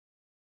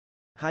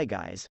Hi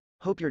guys,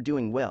 hope you're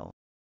doing well.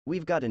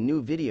 We've got a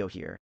new video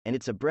here, and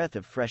it's a breath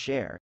of fresh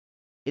air.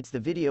 It's the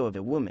video of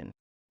a woman,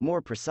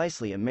 more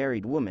precisely a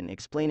married woman,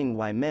 explaining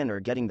why men are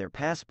getting their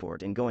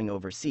passport and going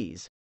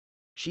overseas.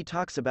 She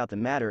talks about the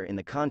matter in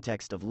the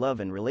context of love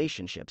and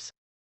relationships.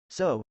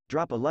 So,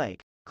 drop a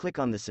like, click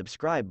on the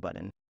subscribe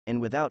button, and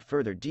without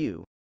further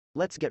ado,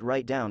 let's get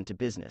right down to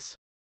business.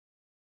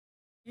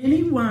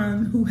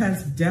 Anyone who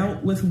has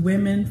dealt with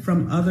women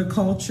from other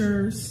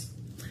cultures,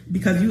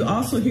 because you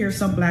also hear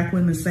some black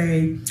women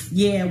say,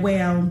 yeah,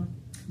 well,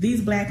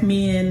 these black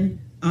men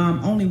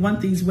only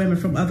want these women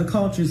from other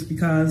cultures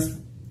because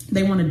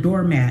they want a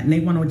doormat and they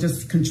want to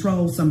just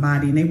control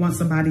somebody and they want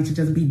somebody to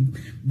just be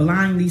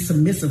blindly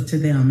submissive to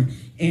them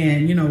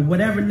and, you know,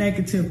 whatever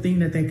negative thing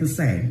that they could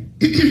say.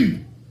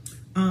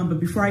 But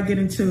before I get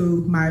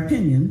into my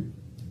opinion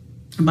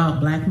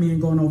about black men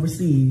going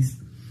overseas,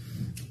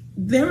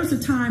 there was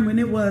a time when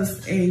it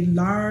was a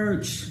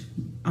large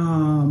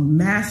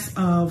mass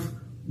of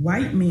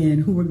white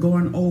men who were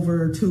going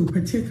over to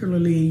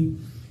particularly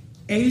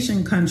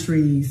Asian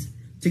countries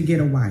to get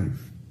a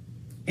wife.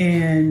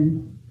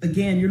 And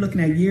again, you're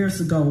looking at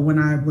years ago when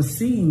I was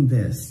seeing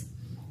this,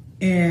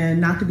 and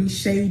not to be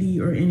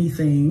shady or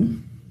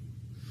anything,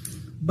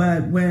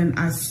 but when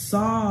I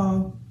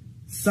saw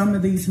some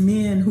of these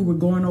men who were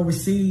going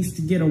overseas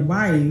to get a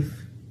wife,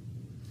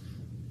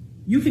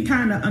 you can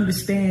kind of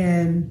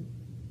understand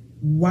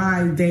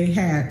why they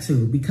had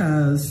to,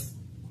 because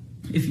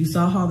if you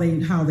saw how they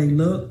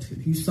looked,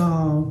 if you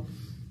saw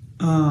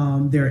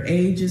their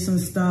ages and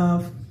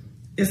stuff,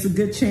 it's a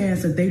good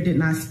chance that they did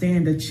not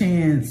stand a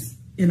chance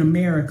in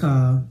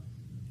America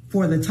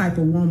for the type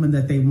of woman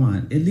that they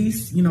want. At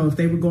least, you know, if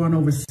they were going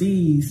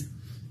overseas,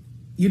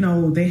 you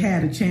know, they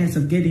had a chance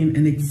of getting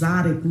an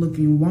exotic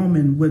looking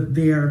woman with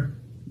their,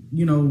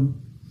 you know,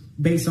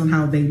 based on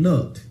how they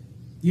looked.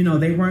 You know,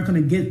 they weren't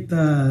going to get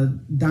the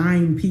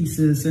dime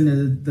pieces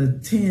and the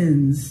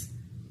tins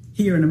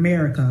here in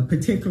America.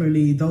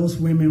 Particularly, those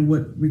women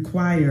would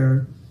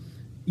require,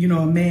 you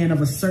know, a man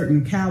of a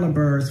certain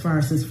caliber as far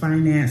as his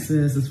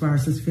finances, as far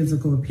as his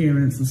physical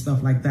appearance and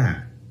stuff like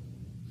that.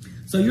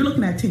 So you're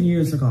looking at 10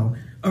 years ago,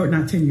 or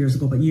not 10 years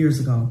ago, but years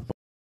ago.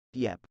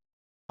 Yep.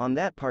 On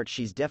that part,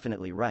 she's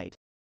definitely right.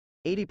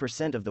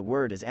 80% of the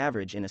word is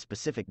average in a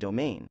specific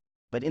domain,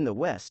 but in the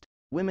West,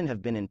 women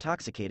have been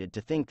intoxicated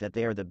to think that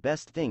they are the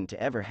best thing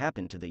to ever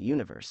happen to the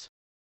universe.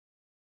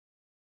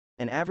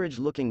 An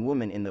average-looking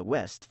woman in the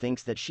West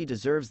thinks that she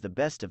deserves the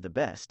best of the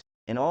best,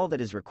 and all that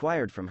is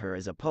required from her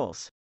is a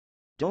pulse.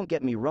 Don't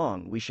get me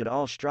wrong, we should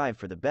all strive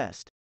for the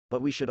best,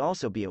 but we should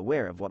also be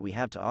aware of what we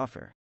have to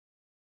offer.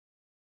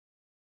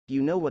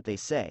 You know what they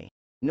say,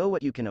 know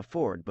what you can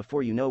afford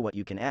before you know what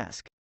you can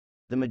ask.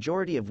 The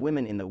majority of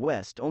women in the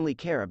West only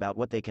care about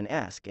what they can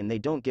ask, and they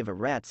don't give a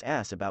rat's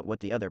ass about what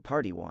the other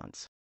party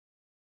wants.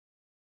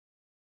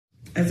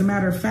 As a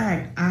matter of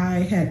fact, I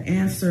had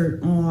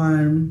answered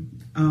on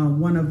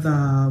one of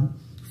the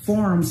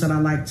forums that I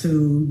like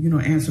to, you know,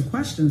 answer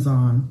questions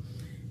on.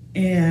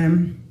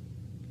 And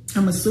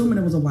I'm assuming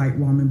it was a white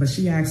woman, but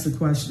she asked the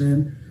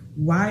question,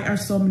 why are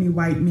so many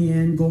white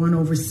men going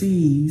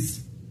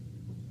overseas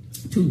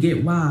to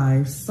get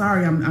wives?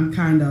 Sorry, I'm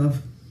kind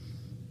of,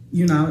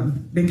 you know,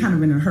 been kind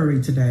of in a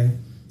hurry today.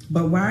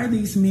 But why are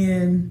these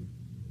men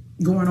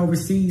going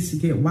overseas to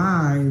get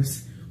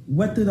wives?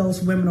 What do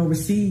those women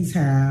overseas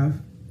have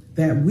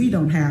that we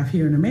don't have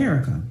here in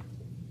America?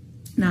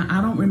 Now,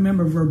 I don't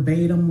remember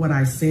verbatim what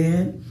I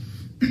said,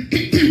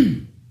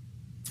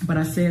 but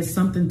I said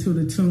something to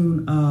the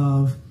tune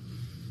of,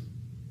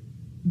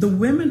 the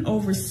women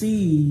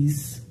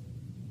overseas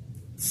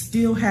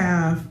still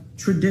have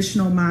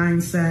traditional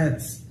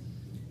mindsets.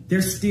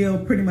 They're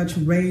still pretty much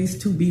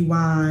raised to be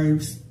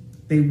wives.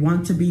 They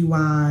want to be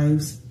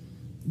wives.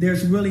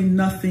 There's really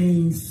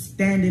nothing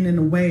standing in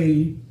the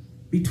way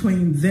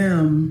between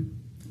them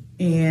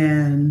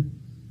and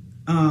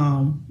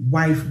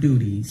wife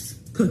duties,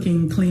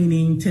 cooking,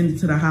 cleaning, tending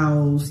to the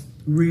house,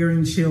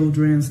 rearing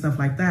children, stuff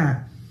like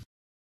that.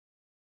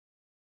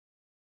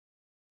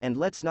 And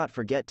let's not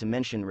forget to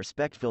mention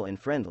respectful and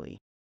friendly.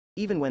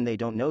 Even when they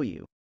don't know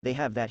you, they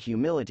have that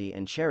humility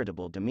and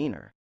charitable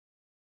demeanor.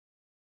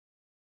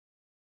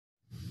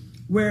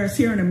 Whereas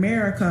here in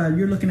America,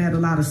 you're looking at a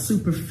lot of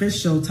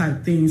superficial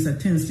type things that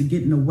tends to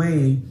get in the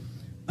way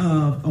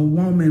of a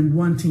woman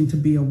wanting to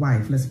be a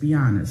wife, let's be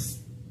honest.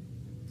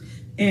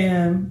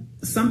 And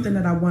something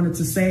that I wanted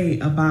to say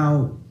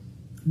about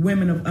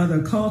women of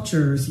other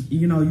cultures,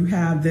 you know, you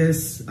have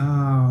this,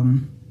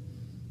 some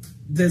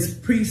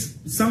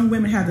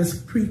women have this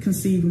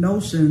preconceived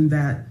notion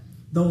that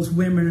those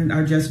women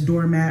are just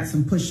doormats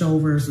and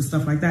pushovers and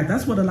stuff like that.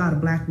 That's what a lot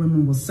of black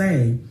women will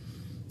say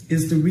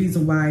is the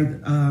reason why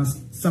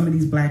some of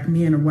these black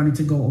men are wanting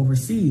to go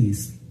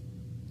overseas.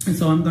 And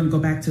so I'm going to go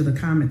back to the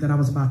comment that I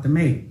was about to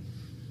make.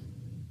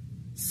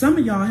 Some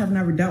of y'all have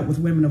never dealt with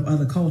women of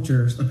other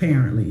cultures,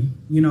 apparently,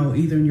 you know,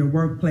 either in your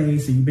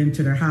workplace or you've been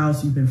to their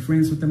house, you've been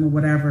friends with them or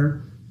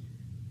whatever.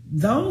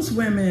 Those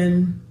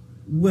women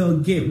will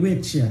get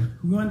with you.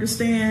 You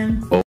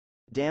understand?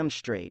 Damn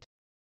straight.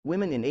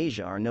 Women in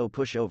Asia are no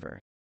pushover.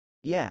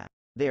 Yeah,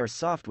 they are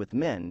soft with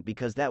men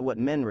because that's what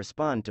men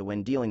respond to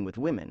when dealing with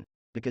women,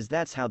 because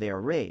that's how they are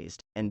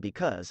raised, and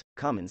because,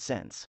 common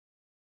sense.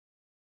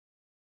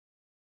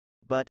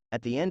 But,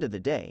 at the end of the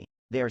day,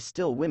 they are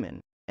still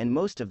women, and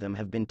most of them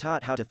have been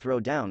taught how to throw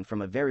down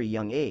from a very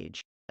young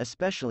age,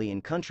 especially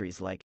in countries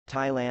like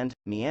Thailand,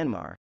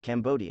 Myanmar,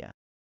 Cambodia.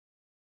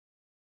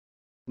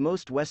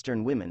 Most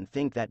Western women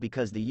think that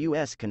because the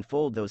US can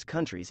fold those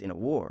countries in a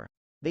war,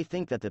 they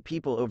think that the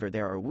people over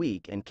there are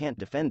weak and can't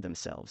defend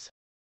themselves.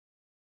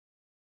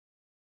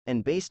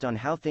 And based on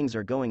how things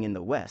are going in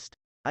the West,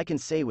 I can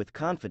say with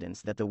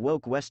confidence that the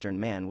woke Western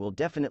man will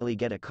definitely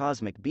get a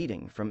cosmic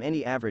beating from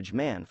any average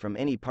man from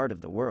any part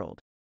of the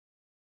world.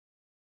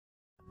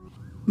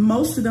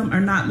 Most of them are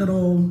not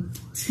little,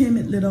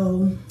 timid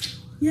little,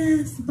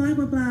 yes, blah,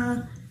 blah,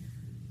 blah.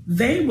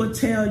 They will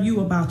tell you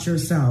about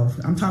yourself.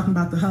 I'm talking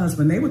about the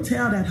husband. They will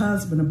tell that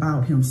husband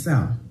about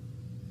himself.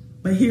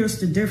 But here's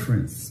the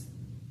difference.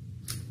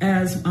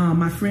 As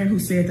my friend who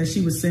said that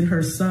she would send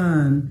her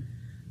son,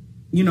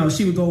 you know,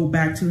 she would go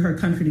back to her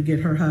country to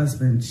get her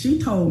husband. She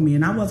told me,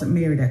 and I wasn't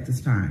married at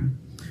this time,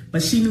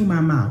 but she knew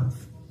my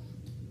mouth.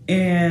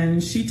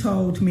 And she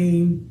told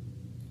me,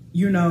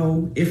 you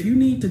know, if you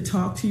need to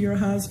talk to your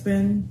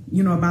husband,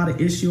 you know, about an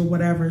issue or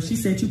whatever, she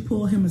said you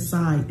pull him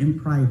aside in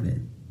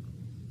private.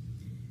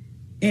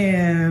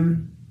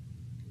 And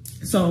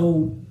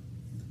so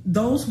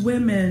those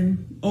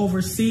women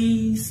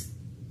overseas,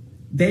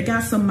 they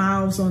got some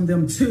mouths on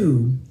them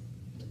too.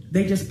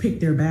 They just pick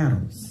their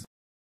battles.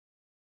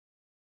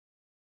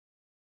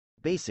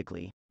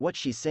 Basically, what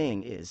she's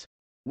saying is,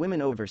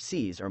 women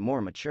overseas are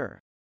more mature.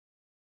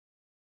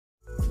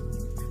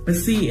 But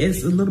see,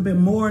 it's a little bit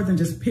more than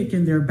just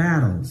picking their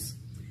battles.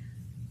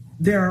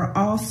 There are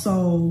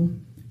also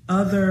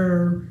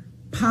other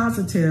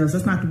positives.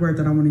 That's not the word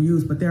that I want to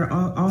use, but there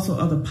are also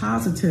other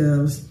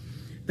positives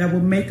that will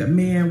make a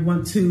man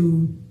want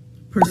to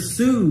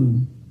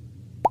pursue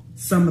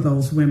some of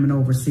those women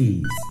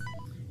overseas.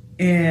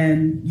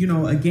 And, you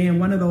know, again,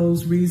 one of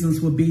those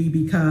reasons will be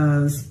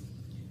because,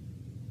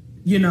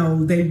 you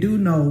know, they do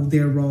know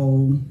their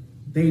role.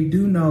 They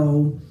do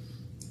know,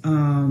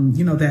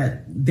 you know,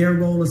 that their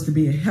role is to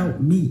be a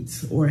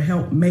helpmeet or a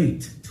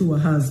helpmate to a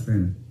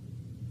husband,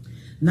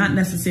 not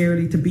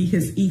necessarily to be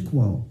his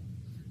equal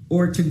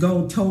or to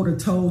go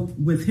toe-to-toe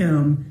with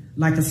him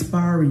like a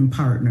sparring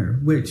partner,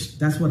 which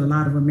that's what a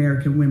lot of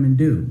American women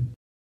do.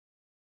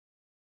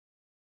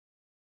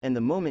 And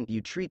the moment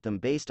you treat them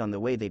based on the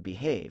way they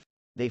behave,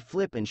 they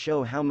flip and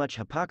show how much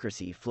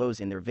hypocrisy flows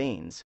in their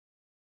veins.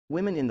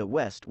 Women in the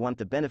West want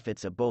the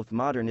benefits of both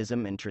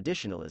modernism and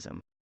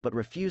traditionalism, but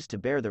refuse to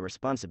bear the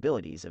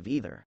responsibilities of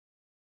either.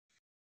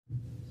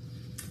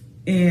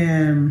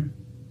 And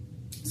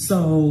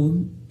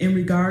so in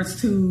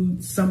regards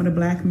to some of the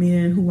black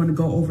men who want to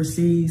go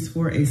overseas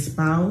for a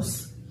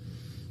spouse,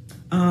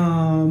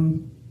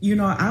 you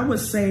know, I would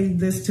say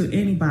this to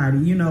anybody,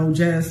 you know,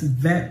 just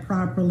vet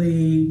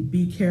properly,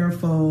 be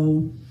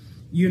careful,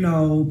 you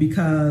know,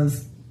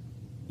 because,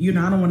 you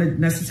know, I don't want to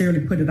necessarily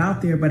put it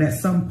out there, but at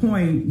some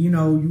point, you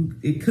know,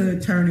 it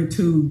could turn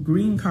into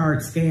green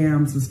card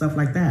scams and stuff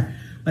like that.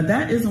 But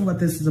that isn't what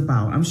this is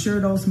about. I'm sure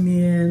those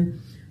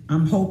men,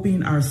 I'm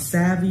hoping, are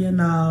savvy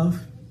enough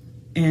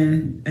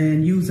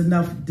and use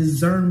enough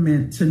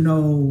discernment to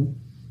know,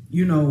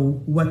 you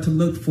know, what to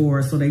look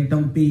for so they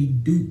don't be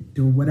duped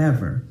or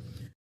whatever.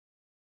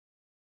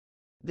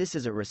 This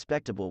is a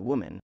respectable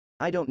woman.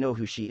 I don't know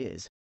who she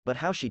is, but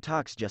how she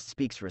talks just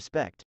speaks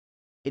respect.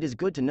 It is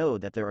good to know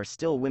that there are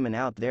still women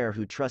out there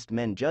who trust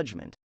men's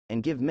judgment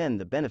and give men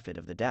the benefit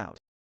of the doubt.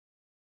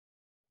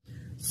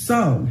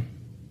 So,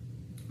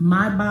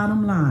 my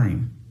bottom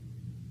line,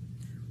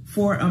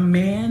 for a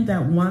man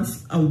that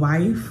wants a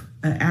wife,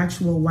 an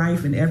actual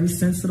wife in every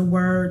sense of the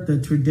word, the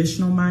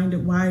traditional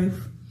minded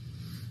wife,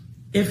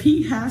 if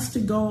he has to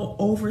go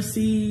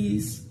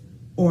overseas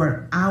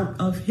or out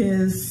of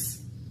his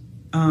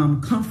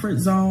comfort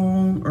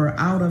zone or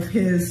out of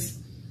his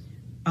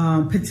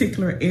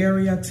particular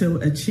area to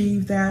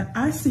achieve that,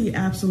 I see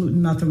absolutely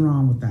nothing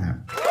wrong with that.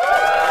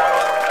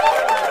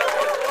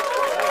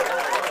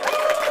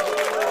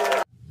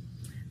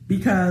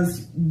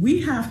 Because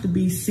we have to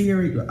be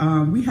serious,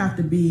 we have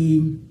to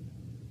be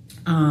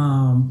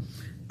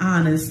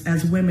honest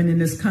as women in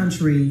this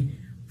country.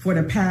 For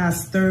the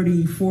past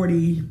 30,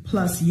 40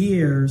 plus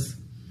years,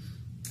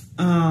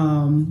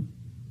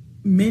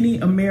 many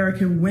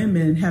American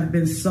women have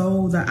been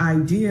sold the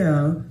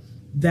idea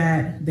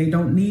that they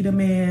don't need a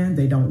man,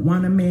 they don't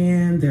want a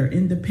man, they're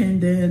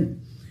independent.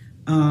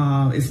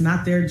 It's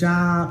not their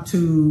job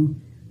to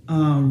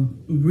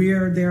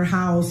rear their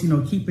house, you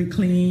know, keep it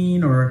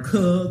clean or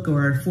cook,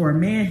 or for a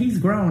man, he's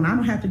grown. I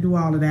don't have to do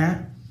all of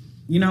that.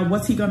 You know,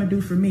 what's he going to do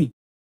for me?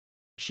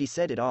 She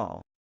said it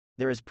all.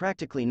 There is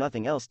practically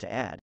nothing else to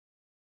add.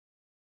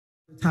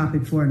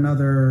 Topic for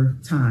another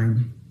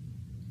time.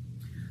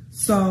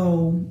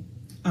 So,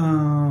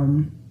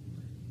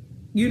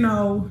 you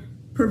know,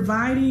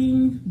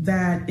 providing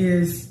that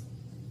is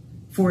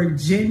for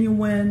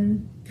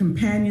genuine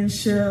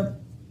companionship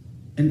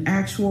an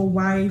actual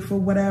wife or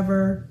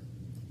whatever,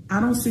 I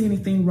don't see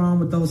anything wrong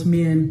with those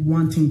men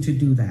wanting to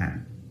do that.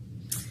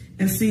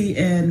 And see,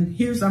 and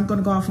here's, I'm going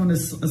to go off on a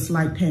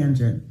slight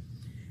tangent.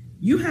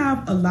 You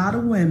have a lot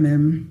of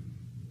women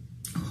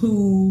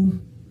who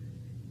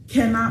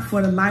cannot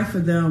for the life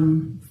of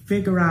them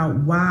figure out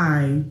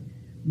why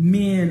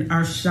men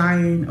are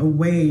shying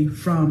away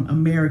from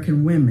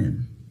American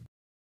women.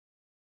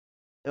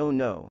 Oh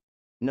no.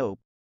 Nope.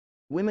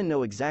 Women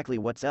know exactly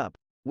what's up.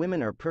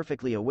 Women are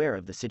perfectly aware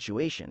of the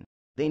situation.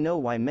 They know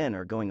why men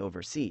are going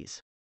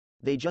overseas.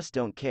 They just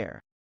don't care.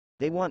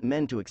 They want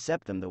men to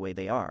accept them the way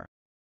they are.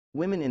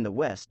 Women in the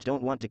West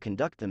don't want to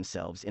conduct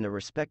themselves in a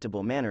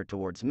respectable manner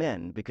towards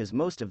men because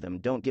most of them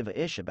don't give a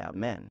ish about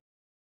men.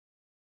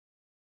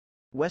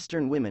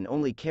 Western women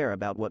only care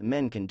about what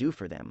men can do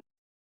for them.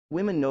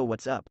 Women know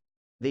what's up.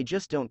 They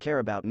just don't care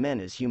about men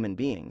as human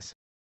beings.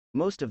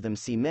 Most of them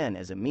see men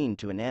as a mean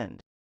to an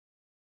end.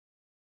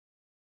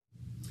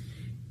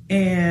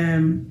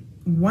 And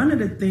one of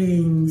the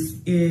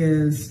things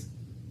is,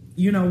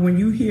 when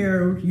you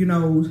hear,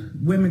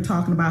 women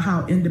talking about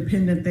how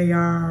independent they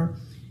are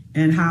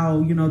and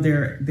how,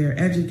 their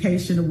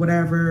education or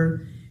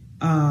whatever,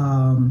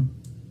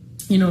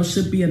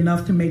 should be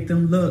enough to make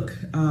them look,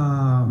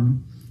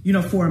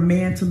 for a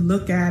man to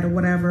look at or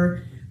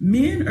whatever.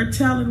 Men are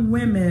telling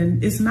women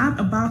it's not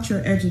about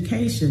your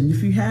education.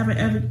 If you have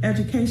an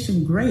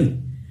education, great.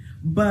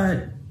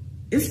 But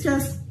it's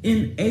just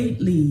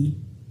innately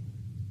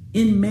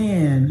in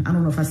man, I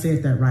don't know if I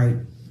said that right,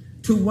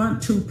 to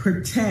want to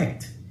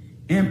protect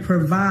and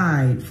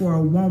provide for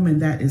a woman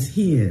that is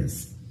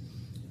his.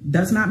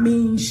 Does not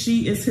mean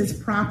she is his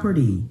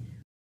property.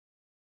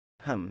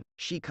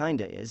 She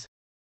kinda is.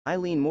 I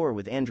lean more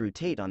with Andrew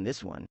Tate on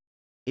this one.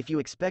 If you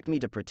expect me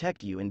to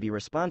protect you and be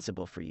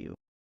responsible for you,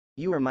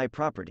 you are my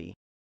property.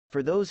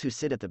 For those who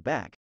sit at the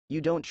back,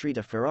 you don't treat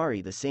a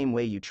Ferrari the same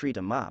way you treat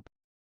a mop.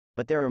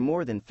 But there are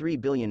more than 3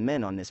 billion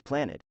men on this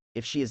planet.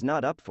 If she is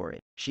not up for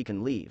it, she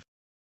can leave.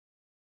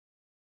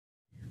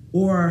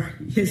 Or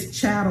his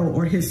chattel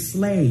or his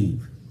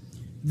slave.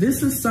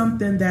 This is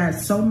something that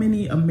so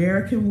many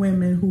American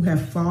women who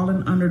have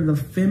fallen under the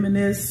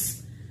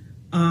feminist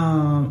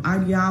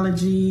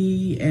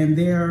ideology and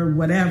their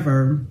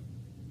whatever,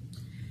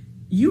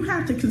 you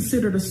have to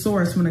consider the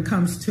source when it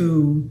comes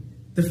to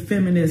the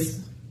feminist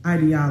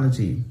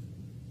ideology.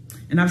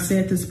 And I've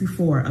said this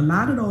before, a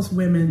lot of those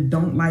women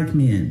don't like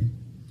men.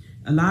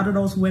 A lot of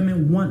those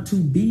women want to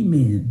be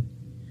men.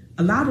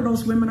 A lot of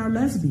those women are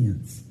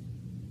lesbians.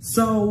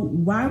 So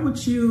why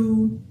would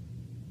you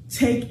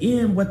take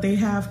in what they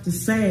have to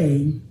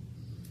say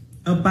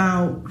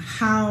about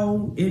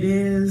how it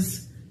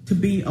is to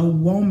be a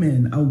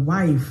woman, a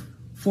wife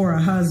for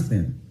a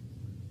husband?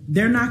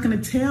 They're not going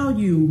to tell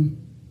you,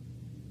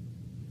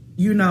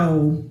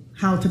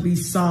 how to be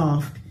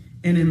soft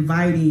and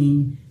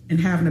inviting and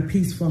having a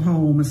peaceful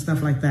home and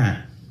stuff like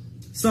that.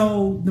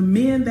 So the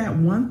men that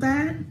want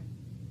that,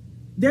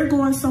 they're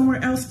going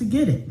somewhere else to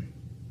get it.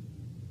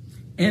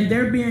 And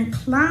they're being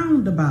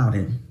clowned about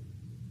it.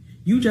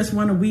 You just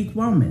want a weak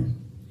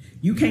woman.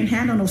 You can't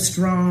handle no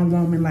strong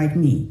woman like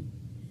me.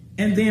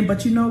 And then,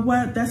 but you know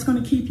what? That's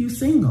going to keep you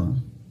single.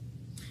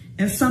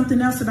 And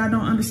something else that I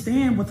don't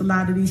understand with a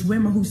lot of these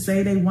women who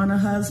say they want a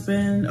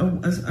husband or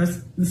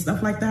and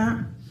stuff like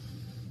that.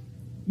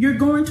 You're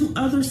going to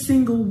other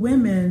single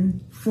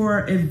women for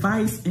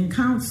advice and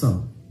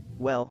counsel.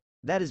 Well,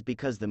 that is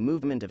because the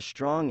movement of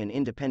strong and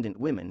independent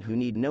women who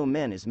need no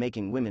men is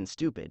making women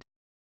stupid.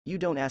 You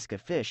don't ask a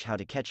fish how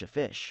to catch a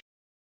fish.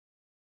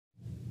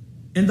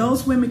 And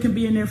those women can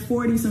be in their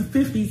 40s and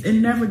 50s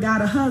and never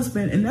got a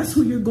husband, and that's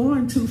who you're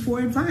going to for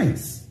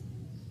advice.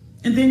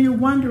 And then you're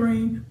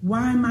wondering,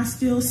 why am I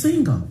still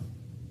single?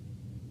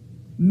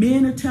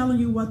 Men are telling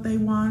you what they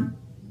want.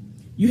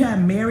 You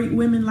have married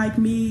women like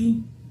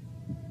me,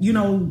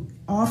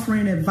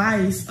 offering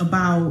advice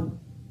about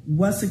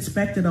what's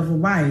expected of a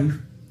wife.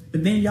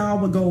 But then y'all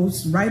would go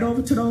right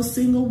over to those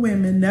single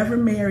women, never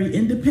married,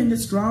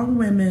 independent, strong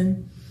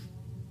women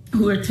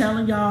who are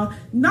telling y'all,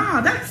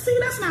 nah,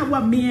 that's not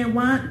what men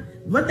want.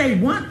 What they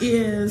want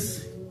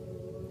is,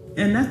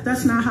 and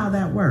that's not how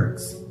that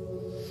works.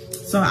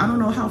 So I don't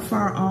know how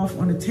far off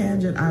on a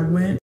tangent I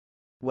went.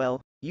 Well,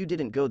 you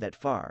didn't go that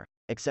far,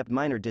 except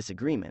minor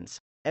disagreements.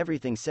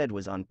 Everything said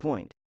was on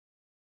point.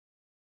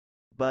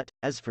 But,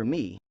 as for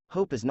me,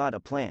 hope is not a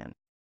plan.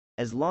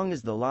 As long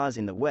as the laws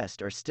in the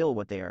West are still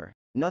what they are,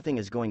 nothing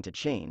is going to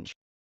change.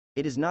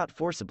 It is not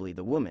forcibly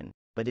the woman,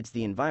 but it's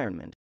the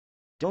environment.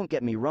 Don't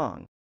get me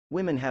wrong,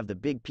 women have the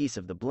big piece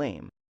of the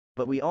blame,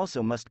 but we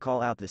also must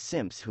call out the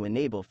simps who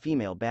enable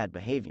female bad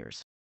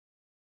behaviors.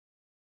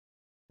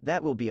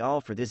 That will be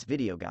all for this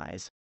video,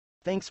 guys.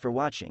 Thanks for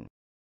watching.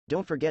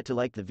 Don't forget to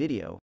like the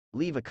video,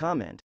 leave a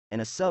comment, and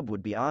a sub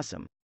would be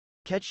awesome.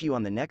 Catch you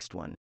on the next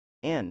one,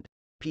 and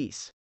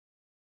peace.